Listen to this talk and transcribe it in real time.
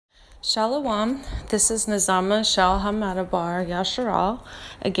Shalom, this is Nazama Shalhamadabar Yasharal,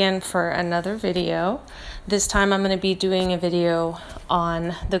 again for another video. This time I'm going to be doing a video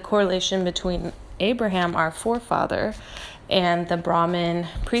on the correlation between Abraham, our forefather, and the Brahmin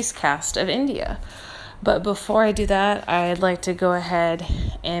Priest Caste of India. But before I do that, I'd like to go ahead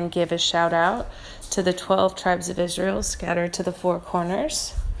and give a shout out to the 12 tribes of Israel scattered to the four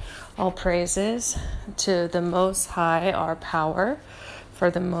corners. All praises to the Most High, our power. For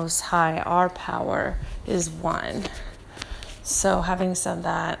the Most High, our power is one. So having said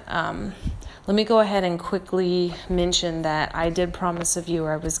that, let me go ahead and quickly mention that I did promise a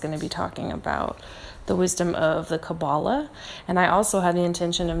viewer I was going to be talking about the wisdom of the Kabbalah. And I also had the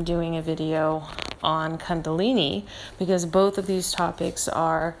intention of doing a video on Kundalini, because both of these topics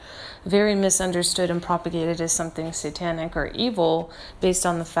are very misunderstood and propagated as something satanic or evil, based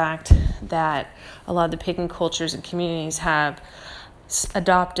on the fact that a lot of the pagan cultures and communities have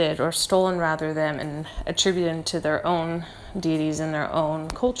adopted or stolen rather them and attributed them to their own deities and their own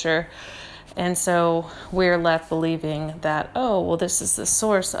culture. And so we're left believing that, oh, well, this is the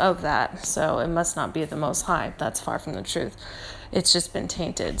source of that, so it must not be the Most High. That's far from the truth. It's just been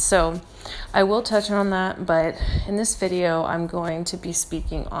tainted. So I will touch on that, but in this video, I'm going to be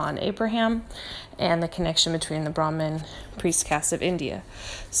speaking on Abraham and the connection between the Brahmin Priest Caste of India.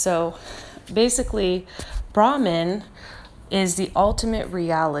 So basically, Brahmin is the ultimate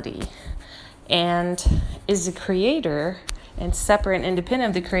reality and is the creator and separate and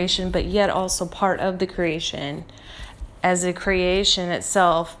independent of the creation, but yet also part of the creation, as the creation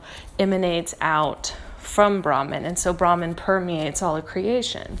itself emanates out from Brahman. And so Brahman permeates all of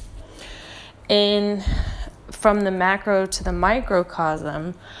creation. From the macro to the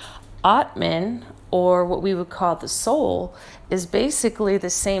microcosm, Atman, or what we would call the soul, is basically the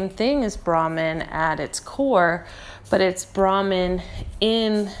same thing as Brahman at its core, but it's Brahman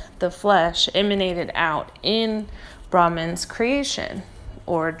in the flesh, emanated out in Brahman's creation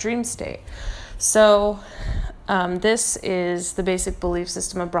or dream state. So this is the basic belief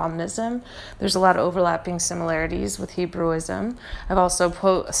system of Brahmanism. There's a lot of overlapping similarities with Hebrewism. I've also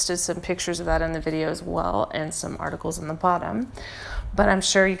posted some pictures of that in the video as well, and some articles on the bottom. But I'm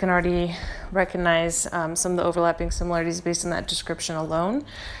sure you can already recognize some of the overlapping similarities based on that description alone.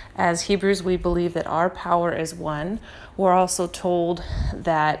 As Hebrews, we believe that our power is one. We're also told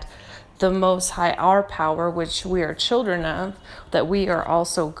that the Most High, our power, which we are children of, that we are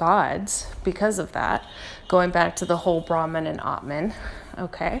also gods because of that, going back to the whole Brahman and Atman.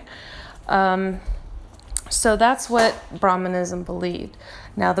 Okay. So that's what Brahmanism believed.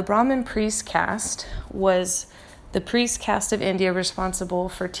 Now, the Brahmin Priest Caste was the priest caste of India responsible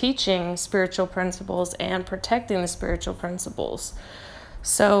for teaching spiritual principles and protecting the spiritual principles.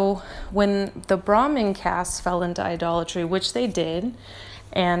 So when the Brahmin caste fell into idolatry, which they did,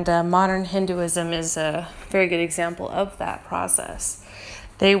 and modern Hinduism is a very good example of that process.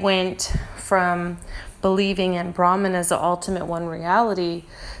 They went from believing in Brahman as the ultimate one reality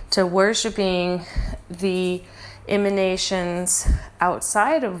to worshiping the emanations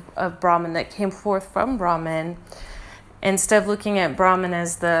outside of Brahman that came forth from Brahman, instead of looking at Brahman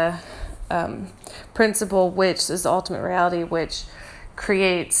as the principle, which is the ultimate reality, which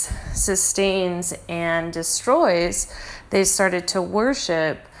creates, sustains, and destroys. They started to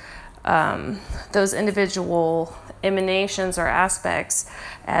worship those individual emanations or aspects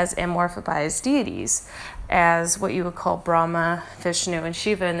as amorphized deities, as what you would call Brahma, Vishnu, and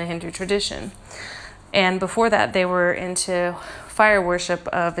Shiva in the Hindu tradition. And before that, they were into fire worship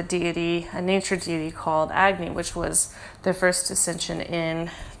of a deity, a nature deity called Agni, which was their first ascension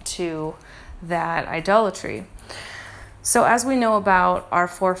into that idolatry. So as we know about our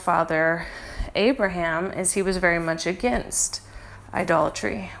forefather Abraham, is he was very much against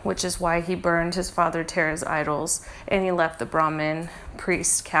idolatry, which is why he burned his father Terah's idols and he left the Brahmin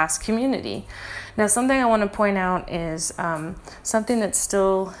priest caste community. Now, something I want to point out is something that's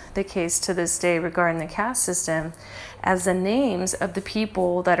still the case to this day regarding the caste system, as the names of the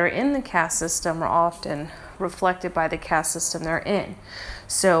people that are in the caste system are often reflected by the caste system they're in.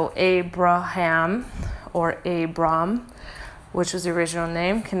 So Abraham or Abram, which was the original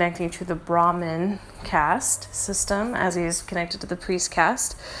name, connecting to the Brahmin caste system as he is connected to the priest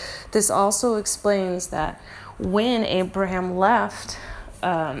caste. This also explains that when Abraham left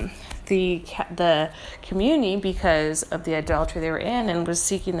the community because of the idolatry they were in and was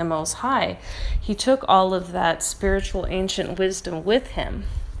seeking the Most High, he took all of that spiritual ancient wisdom with him.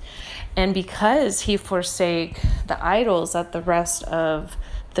 And because he forsake the idols that the rest of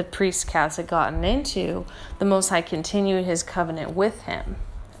the priest caste had gotten into, the Most High continued his covenant with him.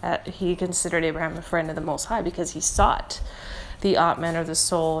 He considered Abraham a friend of the Most High because he sought the Atman or the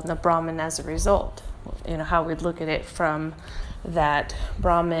soul and the Brahman as a result. You know, how we'd look at it from that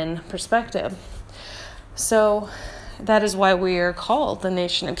Brahmin perspective. So that is why we are called the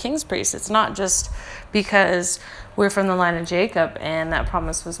nation of king's priests. It's not just because we're from the line of Jacob and that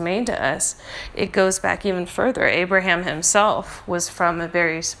promise was made to us. It goes back even further. Abraham himself was from a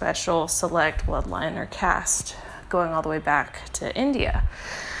very special select bloodline or caste, going all the way back to India.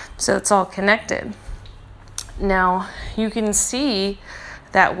 So it's all connected. Now, you can see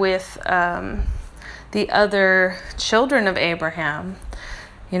that with the other children of Abraham,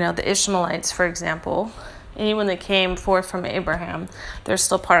 you know, the Ishmaelites, for example, anyone that came forth from Abraham, they're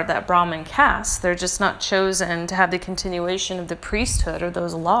still part of that Brahmin caste. They're just not chosen to have the continuation of the priesthood or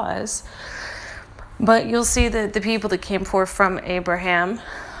those laws. But you'll see that the people that came forth from Abraham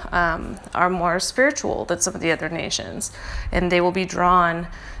are more spiritual than some of the other nations. And they will be drawn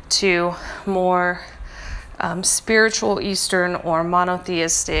to more spiritual Eastern or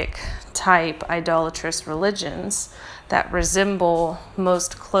monotheistic type idolatrous religions that resemble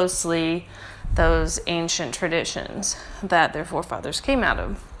most closely those ancient traditions that their forefathers came out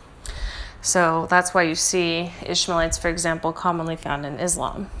of. So that's why you see Ishmaelites, for example, commonly found in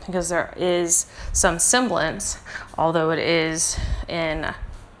Islam, because there is some semblance, although it is in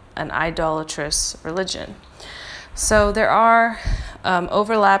an idolatrous religion. So there are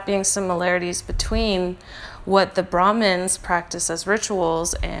overlapping similarities between what the Brahmins practice as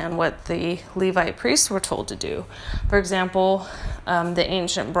rituals and what the Levite priests were told to do. For example, the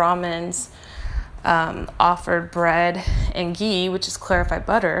ancient Brahmins offered bread and ghee, which is clarified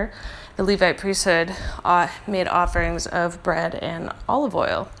butter. The Levite priesthood made offerings of bread and olive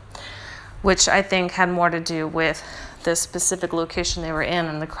oil, which I think had more to do with the specific location they were in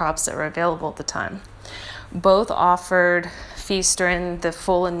and the crops that were available at the time. Both offered feasts during the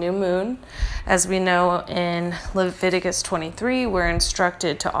full and new moon. As we know in Leviticus 23, we're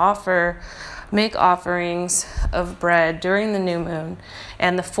instructed to make offerings of bread during the new moon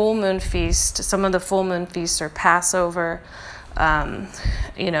and the full moon feast. Some of the full moon feasts are Passover,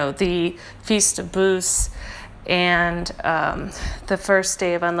 the Feast of Booths, and the first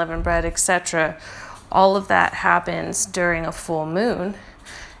day of unleavened bread, etc. All of that happens during a full moon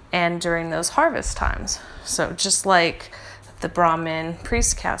and during those harvest times. So just like the Brahman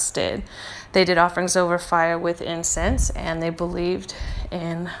Priest Caste did, they did offerings over fire with incense, and they believed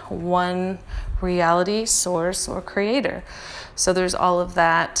in one reality, source, or creator. So there's all of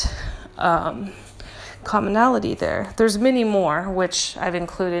that commonality there. There's many more, which I've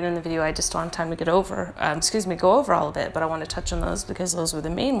included in the video. I just don't have time to go over all of it, but I want to touch on those because those were the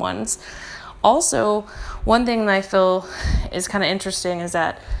main ones. Also, one thing that I feel is kind of interesting is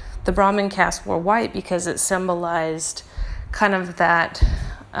that the Brahmin caste wore white because it symbolized kind of that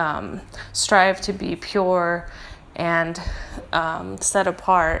strive to be pure and set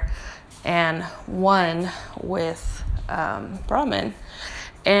apart and one with Brahman.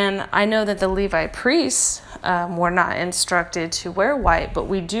 And I know that the Levite priests were not instructed to wear white, but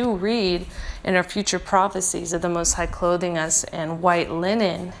we do read in our future prophecies of the Most High clothing us in white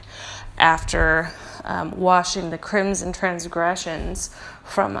linen after washing the crimes and transgressions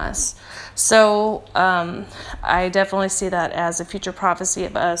from us. So I definitely see that as a future prophecy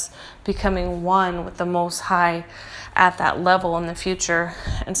of us becoming one with the Most High at that level in the future.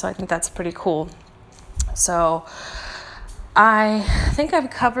 And so I think that's pretty cool. So I think I've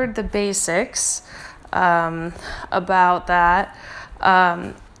covered the basics about that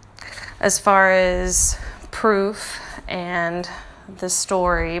as far as proof and the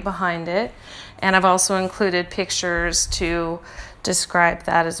story behind it. And I've also included pictures to describe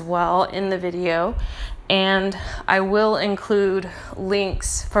that as well in the video. And I will include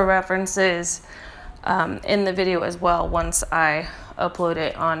links for references in the video as well once I upload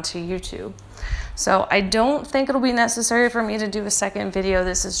it onto YouTube. So I don't think it'll be necessary for me to do a second video.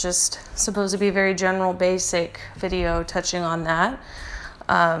 This is just supposed to be a very general, basic video touching on that.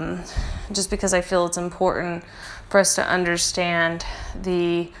 Just because I feel it's important for us to understand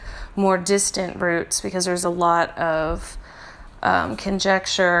the more distant roots, because there's a lot of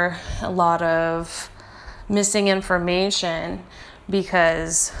conjecture, a lot of missing information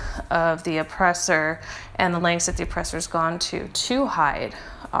because of the oppressor and the lengths that the oppressor's gone to hide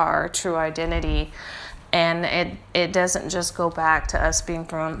our true identity. And it doesn't just go back to us being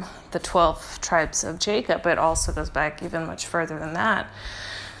from the 12 tribes of Jacob, it also goes back even much further than that.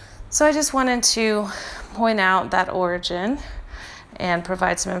 So I just wanted to point out that origin and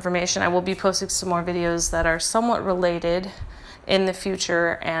provide some information. I will be posting some more videos that are somewhat related in the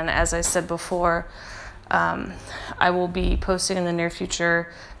future, and as I said before, I will be posting in the near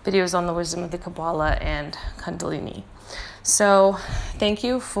future videos on the wisdom of the Kabbalah and Kundalini. So thank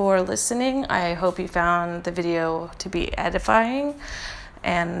you for listening. I hope you found the video to be edifying,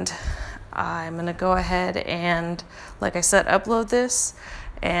 and I'm going to go ahead and, like I said, upload this,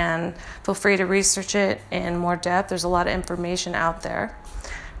 and feel free to research it in more depth. There's a lot of information out there,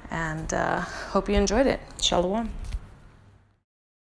 and hope you enjoyed it. Shalom.